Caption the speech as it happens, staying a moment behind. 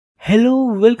Hello,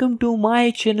 welcome to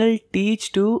my channel teach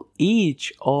to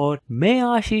each. और मैं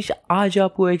आशीष आज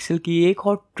आपको एक्सेल की एक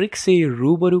और ट्रिक से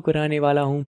रूबरू कराने वाला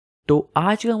हूं। तो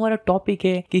आज का हमारा टॉपिक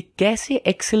है कि कैसे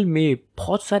एक्सेल में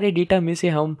बहुत सारे डेटा में से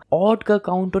हम ऑड का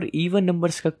काउंट और इवन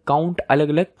नंबर्स का काउंट अलग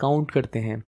अलग काउंट करते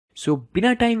हैं। सो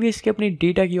बिना टाइम वेस्ट के अपने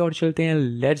डेटा की ओर चलते हैं।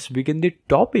 Let's begin the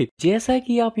topic. जैसा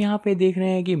कि आप यहाँ पे देख रहे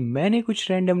हैं कि मैंने कुछ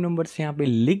रैंडम नंबर्स यहाँ पे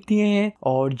लिख दिए हैं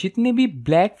और जितने भी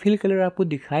ब्लैक फिल कलर आपको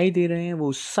दिखाई दे रहे हैं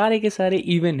वो सारे के सारे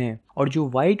इवन हैं और जो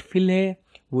वाइट फिल है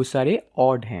वो सारे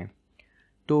ऑड हैं।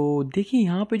 तो देखिए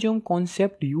यहाँ पे जो हम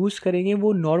कॉन्सेप्ट यूज करेंगे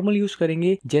वो नॉर्मल यूज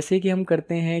करेंगे, जैसे कि हम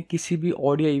करते हैं किसी भी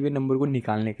ऑड या इवन नंबर को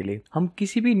निकालने के लिए। हम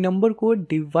किसी भी नंबर को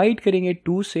डिवाइड करेंगे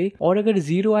 2 से और अगर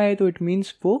 0 आए तो इट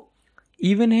मीन्स वो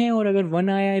इवन है और अगर 1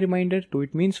 आया है रिमाइंडर तो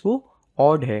इट मीन्स वो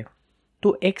ऑड है।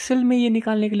 तो एक्सेल में ये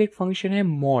निकालने के लिए एक फंक्शन है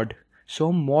मॉड। सो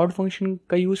हम मॉड फंक्शन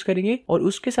का यूज करेंगे और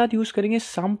उसके साथ यूज करेंगे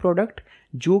सम प्रोडक्ट,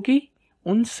 जो कि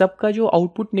उन सब का जो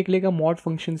आउटपुट निकलेगा मॉड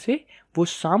फंक्शन से वो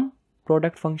सम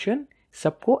प्रोडक्ट फंक्शन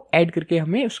सबको ऐड करके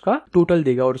हमें उसका टोटल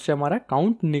देगा और उससे हमारा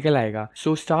काउंट निकल आएगा।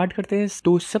 सो स्टार्ट करते हैं।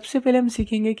 तो सबसे पहले हम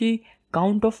सीखेंगे कि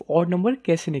काउंट ऑफ ऑड नंबर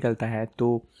कैसे निकलता है।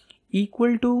 तो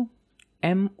equal to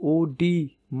MOD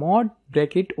mod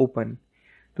bracket open.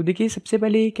 तो देखिए सबसे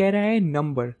पहले ये कह रहा है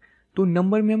नंबर, तो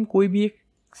नंबर में हम कोई भी एक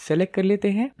सेलेक्ट कर लेते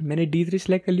हैं। मैंने D3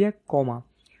 सेलेक्ट कर लिया, कॉमा।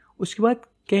 उसके बाद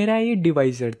कह रहा है ये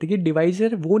डिवाइजर। देखिए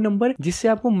डिवाइजर वो नंबर जिससे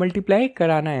आपको मल्टीप्लाई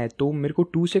कराना है, तो मेरे को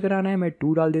 2 से कराना है, मैं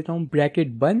 2 डाल देता हूँ,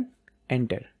 ब्रैकेट बंद,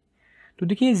 एंटर। तो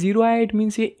देखिए 0 आया इट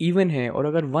मीन्स ये इवन है और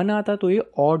अगर 1 आता तो ये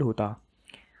ऑड होता।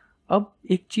 अब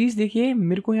एक चीज़ देखिए,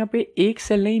 मेरे को यहाँ पे एक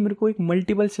सेल नहीं, मेरे को एक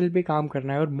मल्टीपल सेल पे काम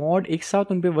करना है और मॉड एक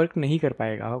साथ उन पे वर्क नहीं कर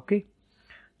पाएगा। ओके,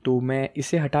 तो मैं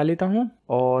इसे हटा लेता हूँ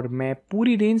और मैं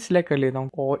पूरी रेंज सेलेक्ट कर लेता हूँ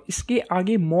और इसके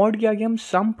आगे मॉड के आगे हम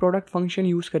सम प्रोडक्ट फंक्शन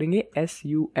यूज़ करेंगे,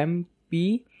 SUMP।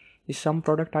 ये सम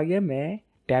प्रोडक्ट आ गया, मैं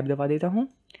टैब दबा देता हूँ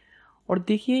और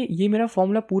देखिए ये मेरा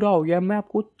फॉर्मूला पूरा हो गया। मैं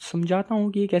आपको समझाता हूँ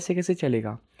कि ये कैसे कैसे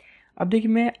चलेगा। अब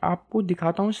देखिए मैं आपको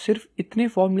दिखाता हूँ सिर्फ इतने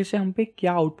फॉर्मूले से हम पे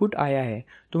क्या आउटपुट आया है।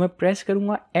 तो मैं प्रेस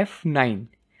करूँगा F9।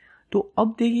 तो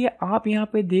अब देखिए आप यहाँ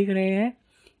पे देख रहे हैं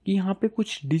कि यहाँ पे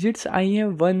कुछ डिजिट्स आई हैं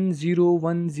 1 0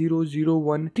 1 0 0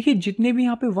 1। देखिए जितने भी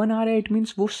यहाँ पे 1 आ रहे हैं इट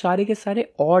मीन्स वो सारे के सारे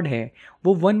ऑड हैं।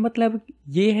 वो 1 मतलब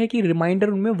ये है कि रिमाइंडर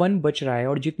उनमें 1 बच रहा है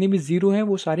और जितने भी 0 हैं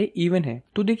वो सारे इवन हैं।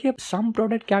 तो देखिए अब सम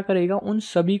प्रोडक्ट क्या करेगा, उन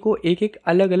सभी को एक एक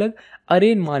अलग अलग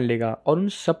अरे मान लेगा और उन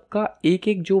सबका एक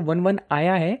एक जो 1 1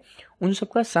 आया है उन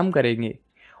सबका सम करेंगे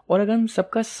और अगर हम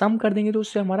सबका सम कर देंगे तो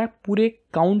उससे हमारा पूरे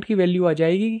काउंट की वैल्यू आ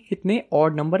जाएगी कि कितने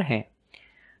ऑड नंबर हैं।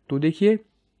 तो देखिए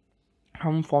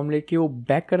हम फॉर्मूले के वो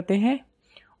बैक करते हैं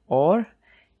और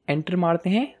एंटर मारते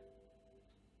हैं।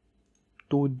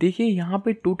 तो देखिए यहाँ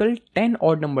पे टोटल 10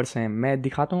 ऑड नंबर्स हैं। मैं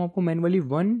दिखाता हूँ आपको मैनुअली,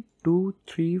 1 2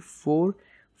 3 4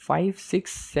 5 6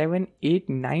 7 8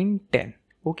 9 10।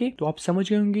 ओके, तो आप समझ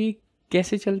गए होंगे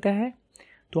कैसे चलता है।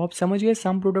 तो आप समझ गए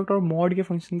सम प्रोडक्ट और मॉड के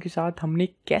फंक्शन के साथ हमने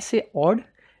कैसे ऑड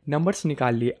नंबर्स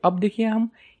निकाल लिए। अब देखिए हम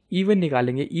इवन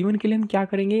निकालेंगे। इवन के लिए हम क्या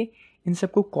करेंगे, इन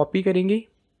सबको कॉपी करेंगे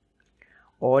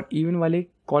और इवन वाले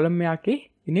कॉलम में आके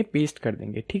इन्हें पेस्ट कर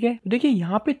देंगे। ठीक है, तो देखिए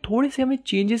यहाँ पे थोड़े से हमें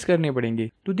चेंजेस करने पड़ेंगे।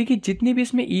 तो देखिए जितने भी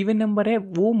इसमें इवन नंबर है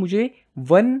वो मुझे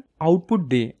 1 आउटपुट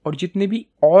दे और जितने भी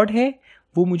ऑड है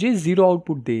वो मुझे 0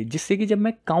 आउटपुट दे, जिससे कि जब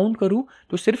मैं काउंट करूँ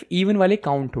तो सिर्फ इवन वाले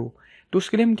काउंट हो। तो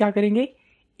उसके लिए हम क्या करेंगे,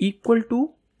 इक्वल टू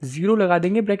 0 लगा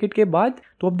देंगे ब्रैकेट के बाद।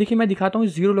 तो अब देखिए मैं दिखाता हूँ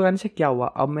 0 लगाने से क्या हुआ।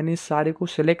 अब मैंने सारे को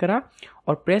सेलेक्ट करा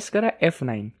और प्रेस करा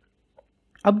F9।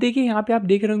 अब देखिए यहाँ पे आप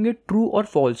देख रहे होंगे ट्रू और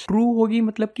फॉल्स। ट्रू होगी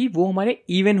मतलब कि वो हमारे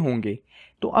इवन होंगे।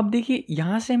 तो अब देखिए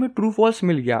यहाँ से हमें ट्रू फॉल्स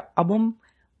मिल गया। अब हम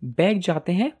बैक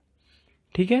जाते हैं,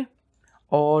 ठीक है,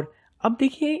 और अब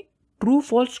देखिए ट्रू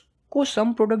फॉल्स को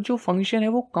सम प्रोडक्ट जो फंक्शन है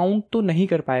वो काउंट तो नहीं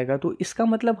कर पाएगा। तो इसका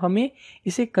मतलब हमें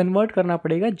इसे कन्वर्ट करना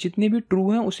पड़ेगा। जितने भी ट्रू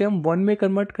हैं उसे हम 1 में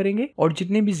कन्वर्ट करेंगे और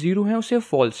जितने भी 0 हैं उसे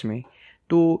फॉल्स में।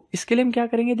 तो इसके लिए हम क्या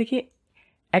करेंगे, देखिए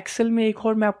एक्सेल में एक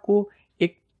और मैं आपको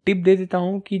एक टिप दे देता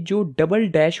हूँ कि जो डबल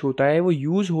डैश होता है वो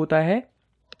यूज होता है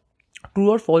ट्रू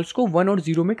और फॉल्स को 1 और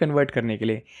 0 में कन्वर्ट करने के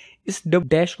लिए। इस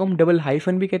डैश को हम डबल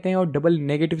हाइफन भी कहते हैं और डबल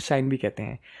नेगेटिव साइन भी कहते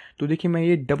हैं। तो देखिए मैं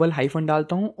ये डबल हाइफन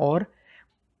डालता हूँ और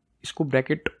इसको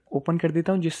ब्रैकेट ओपन कर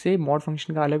देता हूँ जिससे मॉड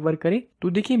फंक्शन का अलग वर्क करे। तो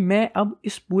देखिए मैं अब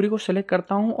इस पूरे को सेलेक्ट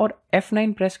करता हूँ और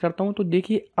F9 प्रेस करता हूँ। तो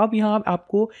देखिए अब यहाँ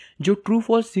आपको जो ट्रू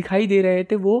फॉल्स दिखाई दे रहे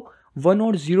थे वो 1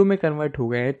 और 0 में कन्वर्ट हो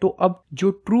गए हैं। तो अब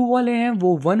जो ट्रू वाले हैं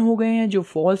वो 1 हो गए हैं, जो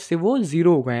फॉल्स थे वो 0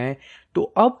 हो गए हैं। तो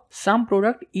अब सम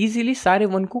प्रोडक्ट इजीली सारे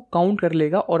 1 को काउंट कर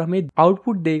लेगा और हमें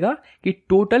आउटपुट देगा कि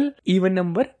टोटल इवन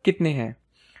नंबर कितने हैं।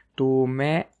 तो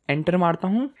मैं एंटर मारता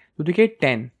हूँ। तो देखिए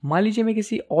 10। मान लीजिए मैं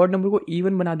किसी और नंबर को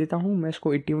इवन बना देता हूँ, मैं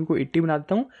इसको 81 को 80 बना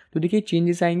देता हूँ। तो देखिए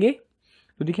चेंजेस आएंगे।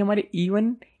 तो देखिए हमारे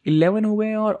इवन 11 हो गए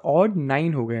हैं और ऑड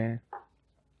 9 हो गए हैं।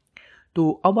 तो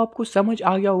अब आपको समझ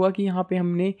आ गया होगा कि यहाँ पे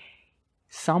हमने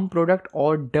सम प्रोडक्ट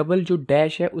और डबल जो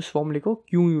डैश है उस फॉर्मूले को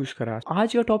क्यों यूज़ करा।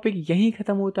 आज का टॉपिक यहीं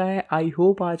ख़त्म होता है। आई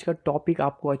होप आज का टॉपिक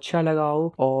आपको अच्छा लगा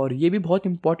हो और ये भी बहुत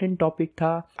इंपॉर्टेंट टॉपिक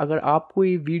था। अगर आपको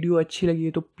ये वीडियो अच्छी लगी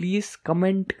है तो प्लीज़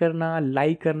कमेंट करना,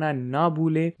 लाइक करना ना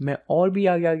भूलें। मैं और भी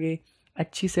आगे आगे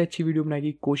अच्छी से अच्छी वीडियो बनाने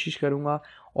की कोशिश करूँगा।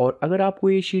 और अगर आपको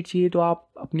ये शीट चाहिए तो आप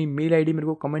अपनी मेल ID मेरे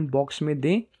को कमेंट बॉक्स में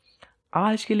दें।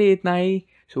 आज के लिए इतना ही।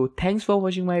 So thanks for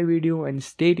watching my video and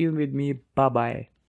stay tuned with me. Bye bye.